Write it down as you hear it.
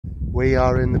We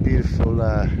are in the beautiful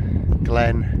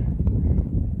Glen,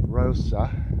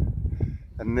 Rosa,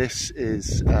 and this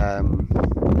is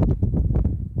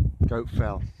Goat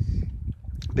Fell,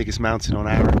 biggest mountain on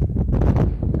Arran.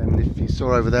 And if you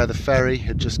saw over there, the ferry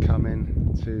had just come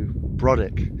in to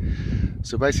Brodick.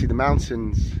 So basically the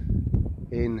mountains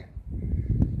in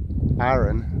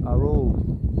Arran are all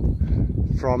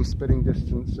from spitting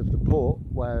distance of the port,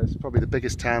 where it's probably the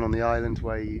biggest town on the island,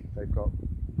 where they've got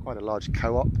quite a large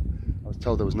co-op. I was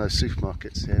told there was no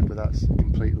supermarkets here, but that's a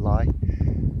complete lie.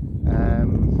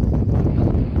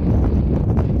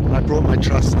 I brought my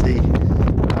trusty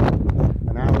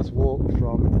an hour's walk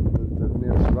from the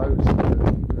nearest road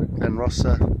at Glen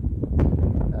Rosa,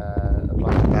 a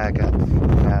blanket bag up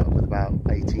with about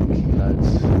 18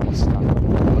 kilos of stuff.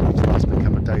 It's last me a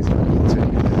couple of days if I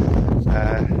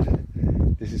need to.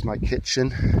 This is my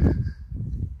kitchen.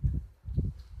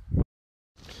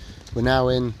 We're now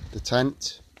in the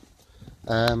tent.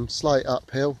 Slight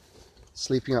uphill,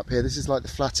 sleeping up here. This is like the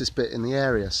flattest bit in the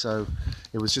area, so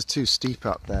it was just too steep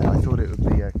up there. I thought it would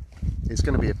be it's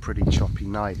going to be a pretty choppy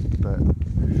night, but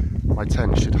my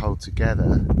tent should hold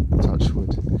together, touch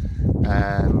wood.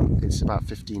 It's about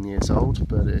 15 years old,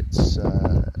 but it's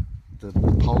the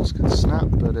poles can snap,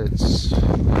 but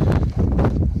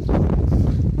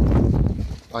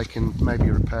I can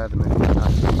maybe repair them if it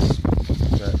happens.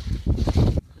 But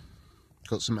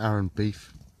got some Arran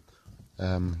beef,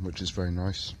 which is very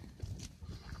nice.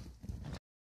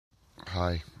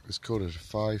 Hi, it's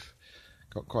 5:15.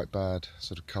 Got quite bad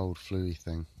sort of cold flu-y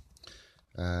thing.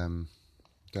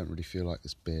 Don't really feel like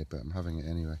this beer, but I'm having it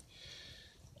anyway.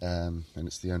 And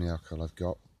it's the only alcohol I've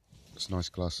got. It's a nice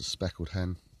glass of speckled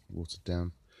hen, watered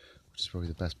down, which is probably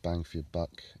the best bang for your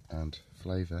buck and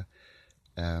flavour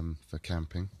for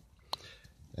camping.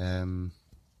 I'm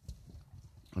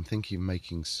thinking of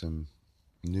making some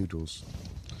noodles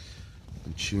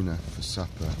and tuna for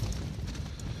supper,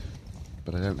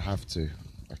 but I don't have to.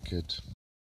 I could.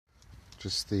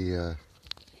 Just the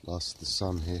last of the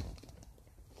sun here,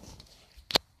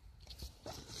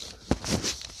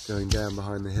 going down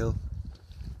behind the hill.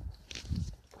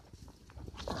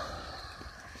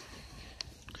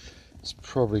 It's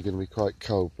probably going to be quite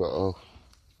cold, but I'll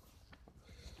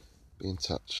be in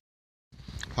touch.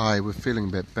 Hi, we're feeling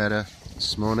a bit better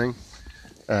this morning.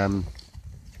 After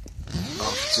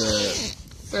a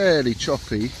fairly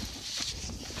choppy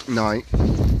night.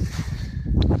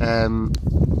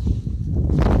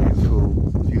 Beautiful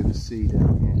view of the sea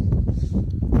down here.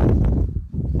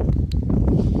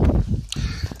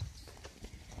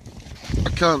 I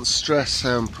can't stress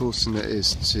how important it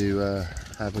is to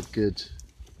have a good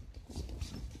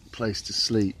place to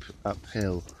sleep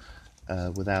uphill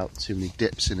without too many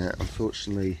dips in it.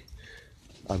 Unfortunately,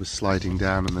 I was sliding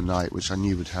down in the night, which I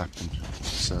knew would happen.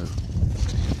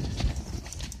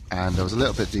 And I was a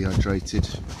little bit dehydrated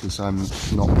because I'm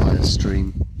not by a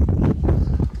stream,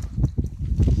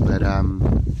 but I'm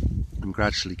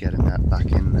gradually getting that back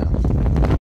in now.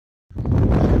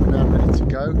 We're now ready to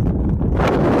go.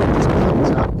 Just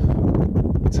packed up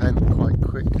the tent quite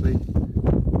quickly,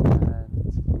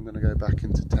 and I'm going to go back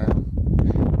into town.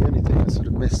 The only thing I sort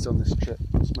of missed on this trip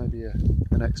was maybe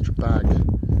an extra bag.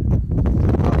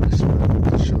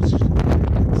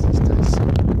 These days.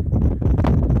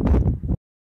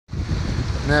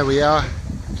 There we are,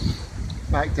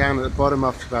 back down at the bottom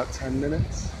after about 10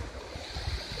 minutes.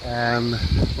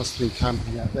 Must have been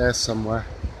camping out there somewhere.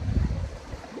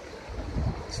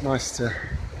 It's nice to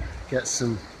get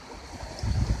some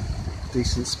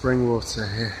decent spring water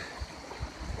here.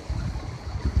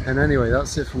 And anyway,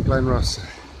 that's it from Glen Rosa.